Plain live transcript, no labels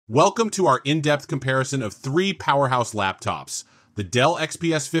Welcome to our in-depth comparison of three powerhouse laptops: the Dell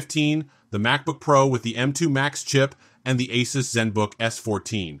XPS 15, the MacBook Pro with the M2 Max chip, and the Asus Zenbook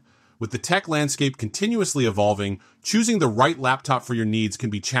S14. With the tech landscape continuously evolving, choosing the right laptop for your needs can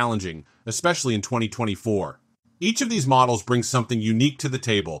be challenging, especially in 2024. Each of these models brings something unique to the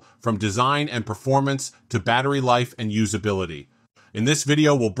table, from design and performance to battery life and usability. In this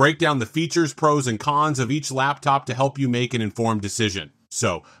video, we'll break down the features, pros, and cons of each laptop to help you make an informed decision.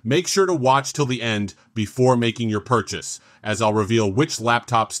 So, make sure to watch till the end before making your purchase, as I'll reveal which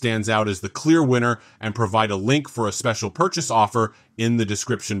laptop stands out as the clear winner and provide a link for a special purchase offer in the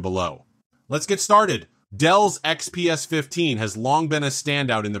description below. Let's get started. Dell's XPS 15 has long been a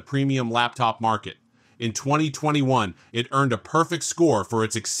standout in the premium laptop market. In 2021, it earned a perfect score for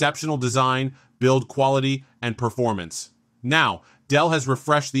its exceptional design, build quality, and performance. Now, Dell has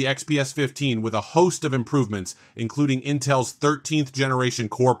refreshed the XPS 15 with a host of improvements, including Intel's 13th generation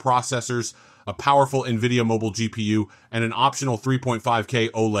core processors, a powerful NVIDIA mobile GPU, and an optional 3.5K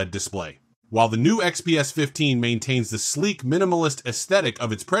OLED display. While the new XPS 15 maintains the sleek, minimalist aesthetic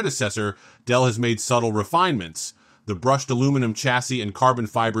of its predecessor, Dell has made subtle refinements. The brushed aluminum chassis and carbon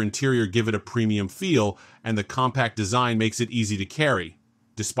fiber interior give it a premium feel, and the compact design makes it easy to carry.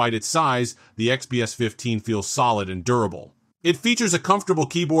 Despite its size, the XPS 15 feels solid and durable. It features a comfortable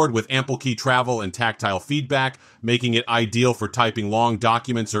keyboard with ample key travel and tactile feedback, making it ideal for typing long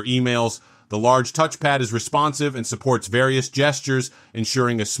documents or emails. The large touchpad is responsive and supports various gestures,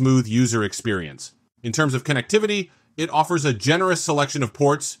 ensuring a smooth user experience. In terms of connectivity, it offers a generous selection of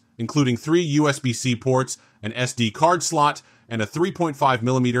ports, including 3 USB-C ports, an SD card slot, and a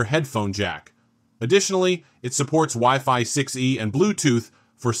 3.5mm headphone jack. Additionally, it supports Wi-Fi 6E and Bluetooth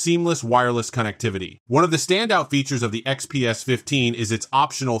for seamless wireless connectivity. One of the standout features of the XPS 15 is its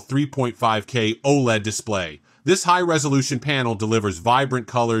optional 3.5K OLED display. This high-resolution panel delivers vibrant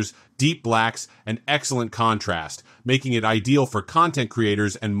colors, deep blacks, and excellent contrast, making it ideal for content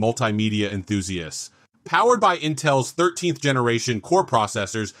creators and multimedia enthusiasts. Powered by Intel's 13th generation core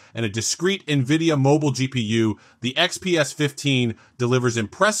processors and a discrete NVIDIA mobile GPU, the XPS 15 delivers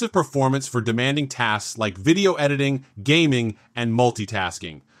impressive performance for demanding tasks like video editing, gaming, and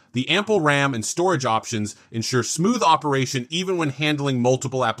multitasking. The ample RAM and storage options ensure smooth operation even when handling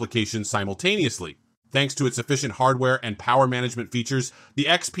multiple applications simultaneously. Thanks to its efficient hardware and power management features, the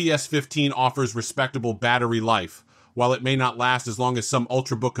XPS 15 offers respectable battery life. While it may not last as long as some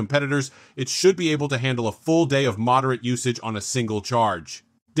Ultrabook competitors, it should be able to handle a full day of moderate usage on a single charge.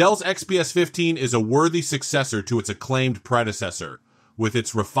 Dell's XPS 15 is a worthy successor to its acclaimed predecessor. With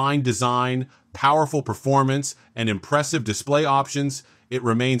its refined design, powerful performance, and impressive display options, it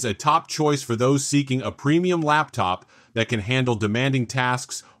remains a top choice for those seeking a premium laptop that can handle demanding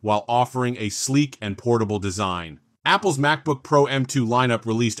tasks while offering a sleek and portable design. Apple's MacBook Pro M2 lineup,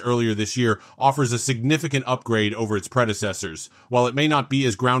 released earlier this year, offers a significant upgrade over its predecessors. While it may not be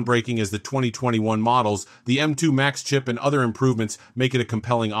as groundbreaking as the 2021 models, the M2 Max chip and other improvements make it a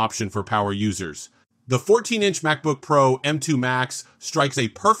compelling option for power users. The 14-inch MacBook Pro M2 Max strikes a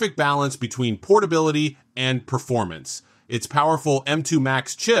perfect balance between portability and performance. Its powerful M2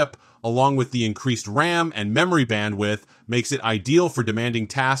 Max chip, along with the increased RAM and memory bandwidth, makes it ideal for demanding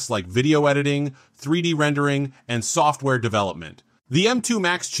tasks like video editing, 3D rendering, and software development. The M2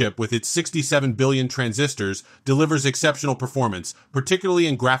 Max chip, with its 67 billion transistors, delivers exceptional performance, particularly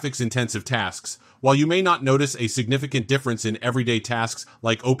in graphics-intensive tasks. While you may not notice a significant difference in everyday tasks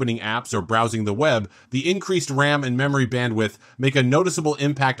like opening apps or browsing the web, the increased RAM and memory bandwidth make a noticeable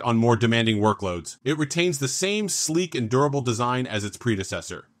impact on more demanding workloads. It retains the same sleek and durable design as its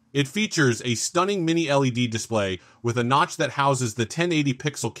predecessor. It features a stunning mini LED display with a notch that houses the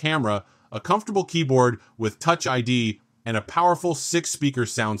 1080-pixel camera, a comfortable keyboard with Touch ID, and a powerful 6-speaker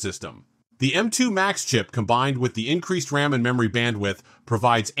sound system. The M2 Max chip, combined with the increased RAM and memory bandwidth,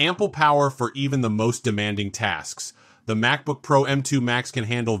 provides ample power for even the most demanding tasks. The MacBook Pro M2 Max can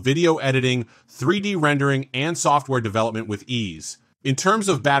handle video editing, 3D rendering, and software development with ease. In terms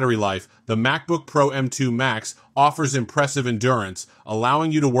of battery life, the MacBook Pro M2 Max offers impressive endurance,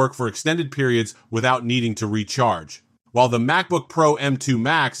 allowing you to work for extended periods without needing to recharge. While the MacBook Pro M2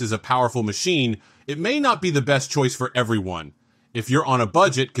 Max is a powerful machine, it may not be the best choice for everyone. If you're on a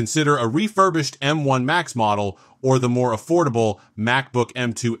budget, consider a refurbished M1 Max model or the more affordable MacBook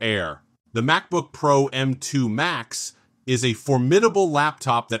M2 Air. The MacBook Pro M2 Max is a formidable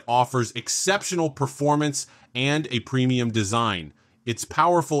laptop that offers exceptional performance and a premium design. Its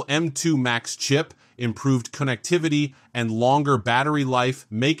powerful M2 Max chip, improved connectivity, and longer battery life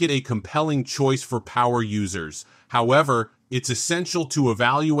make it a compelling choice for power users. However, it's essential to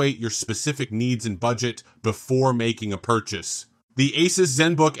evaluate your specific needs and budget before making a purchase. The Asus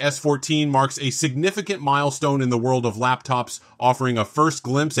Zenbook S14 marks a significant milestone in the world of laptops, offering a first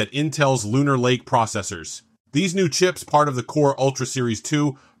glimpse at Intel's Lunar Lake processors. These new chips, part of the Core Ultra Series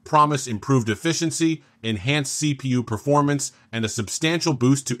 2, promise improved efficiency, enhanced CPU performance, and a substantial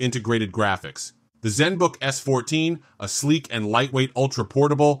boost to integrated graphics. The Zenbook S14, a sleek and lightweight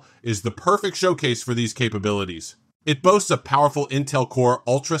ultra-portable, is the perfect showcase for these capabilities. It boasts a powerful Intel Core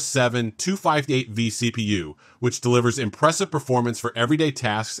Ultra 7 258V CPU, which delivers impressive performance for everyday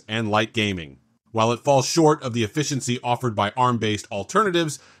tasks and light gaming. While it falls short of the efficiency offered by ARM-based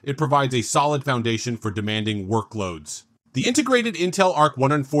alternatives, it provides a solid foundation for demanding workloads. The integrated Intel Arc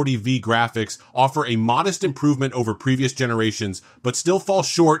 140V graphics offer a modest improvement over previous generations, but still fall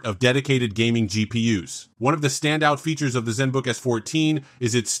short of dedicated gaming GPUs. One of the standout features of the Zenbook S14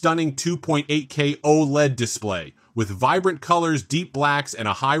 is its stunning 2.8K OLED display. With vibrant colors, deep blacks, and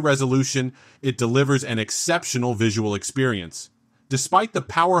a high resolution, it delivers an exceptional visual experience. Despite the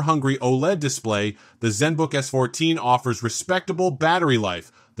power-hungry OLED display, the Zenbook S14 offers respectable battery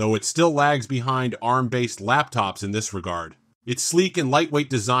life, though it still lags behind ARM-based laptops in this regard. Its sleek and lightweight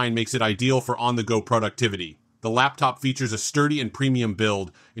design makes it ideal for on-the-go productivity. The laptop features a sturdy and premium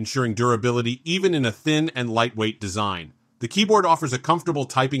build, ensuring durability even in a thin and lightweight design. The keyboard offers a comfortable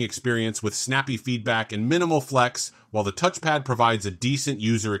typing experience with snappy feedback and minimal flex, while the touchpad provides a decent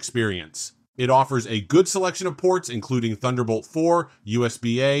user experience. It offers a good selection of ports, including Thunderbolt 4,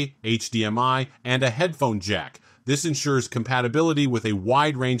 USB-A, HDMI, and a headphone jack. This ensures compatibility with a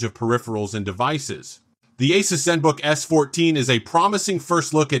wide range of peripherals and devices. The Asus Zenbook S14 is a promising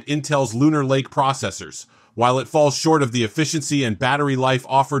first look at Intel's Lunar Lake processors. While it falls short of the efficiency and battery life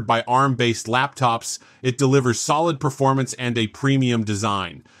offered by ARM-based laptops, it delivers solid performance and a premium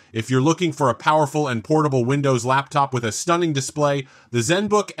design. If you're looking for a powerful and portable Windows laptop with a stunning display, the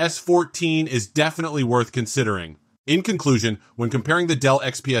Zenbook S14 is definitely worth considering. In conclusion, when comparing the Dell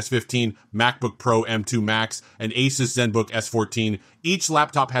XPS 15, MacBook Pro M2 Max, and Asus Zenbook S14, each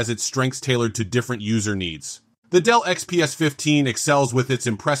laptop has its strengths tailored to different user needs. The Dell XPS 15 excels with its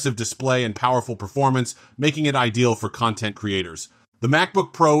impressive display and powerful performance, making it ideal for content creators. The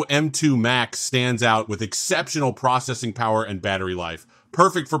MacBook Pro M2 Max stands out with exceptional processing power and battery life,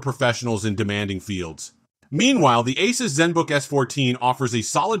 perfect for professionals in demanding fields. Meanwhile, the Asus Zenbook S14 offers a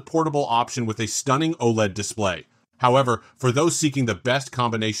solid portable option with a stunning OLED display. However, for those seeking the best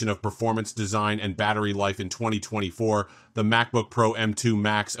combination of performance, design, and battery life in 2024, the MacBook Pro M2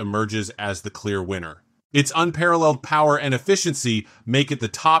 Max emerges as the clear winner. Its unparalleled power and efficiency make it the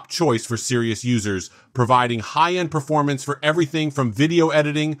top choice for serious users, providing high-end performance for everything from video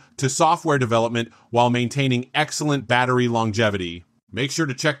editing to software development while maintaining excellent battery longevity. Make sure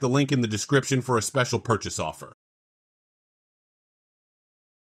to check the link in the description for a special purchase offer.